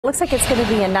Looks like it's going to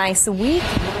be a nice week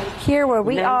here where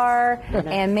we are,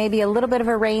 and maybe a little bit of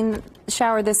a rain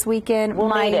shower this weekend.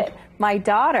 We'll need it. My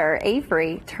daughter,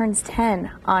 Avery, turns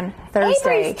 10 on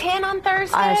Thursday. Avery's 10 on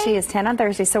Thursday? She is 10 on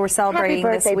Thursday, so we're celebrating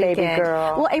Happy birthday, this weekend. baby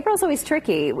girl. Well, April's always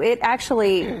tricky. It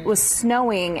actually was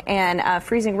snowing and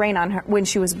freezing rain on her when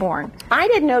she was born. I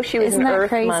didn't know she was Isn't an that Earth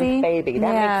crazy? Month baby.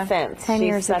 That makes sense. 10 She's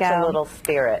years such ago. a little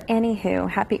spirit. Anywho,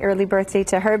 happy early birthday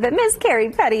to her. But Miss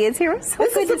Carrie Petty is here. So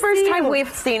This good is the to first see time you.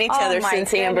 we've seen each Oh other my since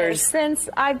goodness, Amber's. Since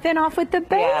I've been off with the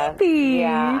baby.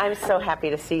 Yeah, I'm so happy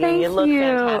to see you. Thank you look you.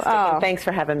 fantastic. Oh. And thanks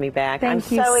for having me back. Thank I'm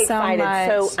you so so excited. much.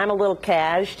 So I'm a little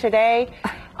cash today.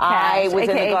 I was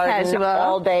in the AKA garden casual.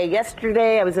 all day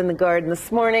yesterday. I was in the garden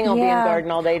this morning. I'll be in the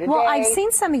garden all day today. Well, I've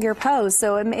seen some of your posts,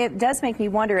 so it does make me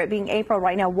wonder, it being April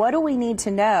right now, what do we need to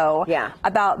know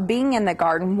about being in the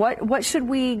garden? What should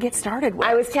we get started with?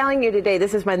 I was telling you today,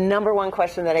 this is my #1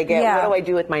 question that I get. What do I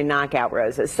do with my knockout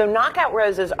roses? So knockout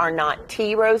roses are not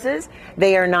tea roses.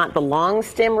 They are not the long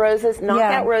stem roses.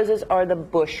 Knockout roses are the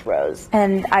bush rose.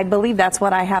 And I believe that's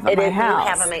what I have at my house. You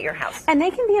have them at your house. And they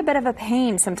can be a bit of a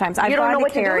pain sometimes. I've don't know gone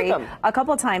what to to do with Carrie them. a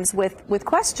couple of times with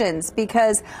questions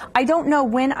because I don't know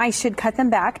when I should cut them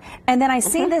back. And then I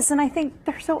see this and I think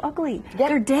they're so ugly.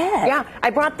 They're dead. Yeah, I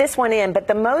brought this one in, but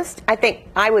the most, I think,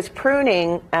 I was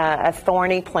pruning a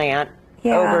thorny plant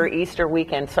over Easter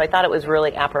weekend, so I thought it was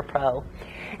really apropos.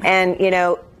 And, you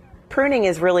know, pruning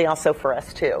is really also for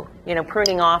us too. You know,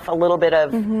 pruning off a little bit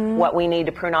of what we need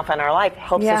to prune off in our life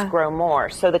helps us grow more.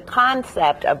 So the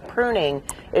concept of pruning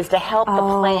is to help the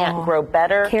plant grow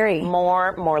better,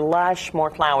 more lush, more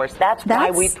flowers. That's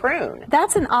why we prune.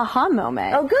 That's an aha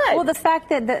moment. Oh, good. Well, the fact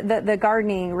that the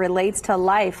gardening relates to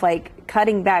life, like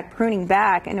cutting back, pruning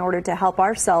back in order to help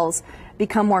ourselves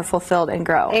become more fulfilled and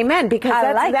grow. Amen. Because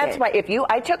that's it. why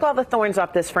I took all the thorns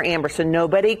off this for Amber, so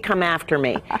nobody come after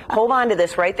me. Hold on to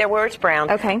this right there where it's brown.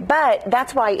 Okay. But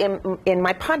that's why in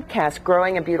my podcast,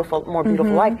 Growing a More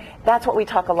Beautiful Life, that's what we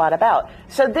talk a lot about.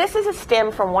 So this is a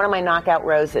stem from one of my knockout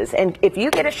roses, and if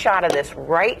you get a shot of this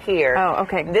right here,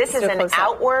 this is an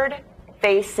outward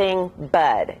facing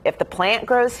bud. If the plant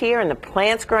grows here and the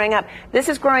plant's growing up, this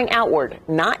is growing outward,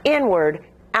 not inward,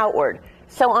 outward.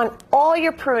 So on all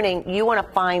your pruning, you want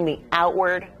to find the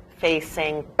outward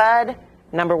facing bud,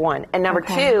 #1. And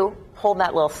 #2, hold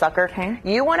that little sucker.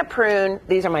 You want to prune,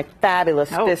 these are my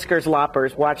fabulous Fiskars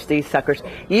loppers, watch these suckers.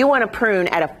 You want to prune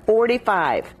at a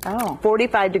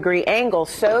 45 degree angle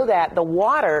so that the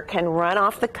water can run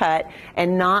off the cut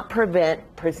and not present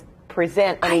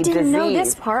any disease. I didn't know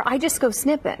this part. I just go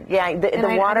snipping. Yeah,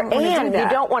 the water, and you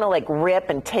don't want to like rip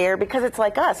and tear because it's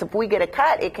like us. If we get a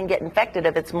cut, it can get infected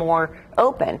if it's more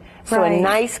open. So a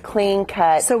nice clean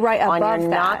cut right above on your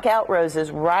knockout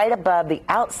roses, right above the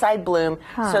outside bloom,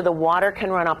 so the water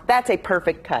can run off. That's a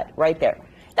perfect cut right there.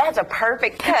 That's a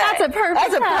perfect cut. That's a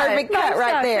perfect cut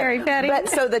right there. But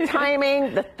so the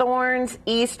timing, the thorns,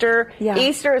 Easter.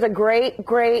 Easter is a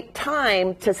great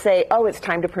time to say, oh, it's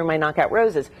time to prune my knockout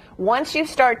roses. Once you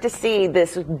start to see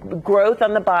this growth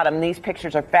on the bottom, these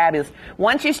pictures are fabulous.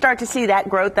 Once you start to see that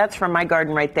growth, that's from my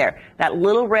garden right there. That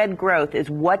little red growth is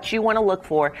what you want to look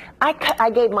for. I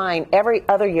gave mine every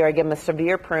other year. I give them a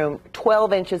severe prune,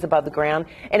 12 inches above the ground,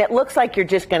 and it looks like you're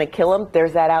just going to kill them.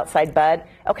 There's that outside bud.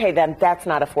 Okay, then that's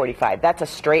not a 45. That's a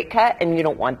straight cut, and you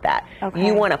don't want that.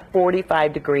 You want a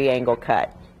 45 degree angle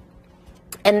cut.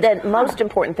 And then most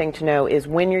important thing to know is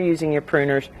when you're using your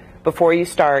pruners, before you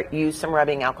start, use some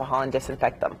rubbing alcohol and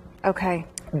disinfect them.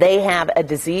 They have a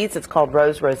disease. It's called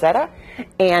rose rosetta,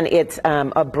 and it's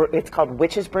called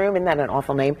witch's broom. Isn't that an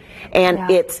awful name? And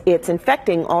it's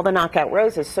infecting all the knockout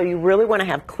roses. So you really want to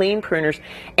have clean pruners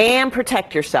and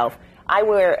protect yourself. I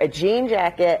wear a jean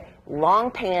jacket, long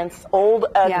pants, old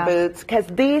Ugg boots, because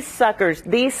these suckers,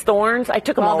 these thorns, I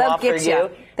took them all off for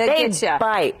you. They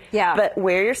bite. But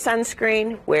wear your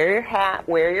sunscreen, wear your hat,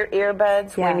 wear your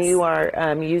earbuds when you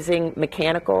are using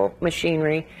mechanical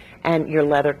machinery, and your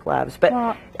leather gloves.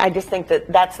 But I just think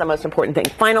that that's the most important thing.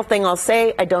 Final thing I'll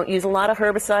say, I don't use a lot of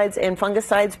herbicides and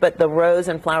fungicides, but the Rose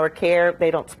and Flower Care,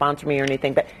 they don't sponsor me or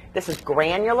anything, but this is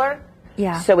granular.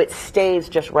 So it stays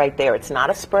just right there. It's not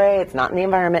a spray, it's not in the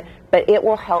environment, but it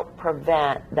will help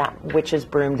prevent that witch's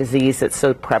broom disease that's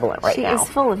so prevalent right now. She is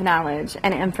full of knowledge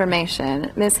and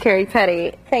information. Miss Carrie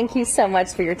Petty, thank you so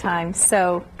much for your time.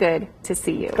 So good to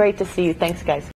see you. Great to see you. Thanks, guys.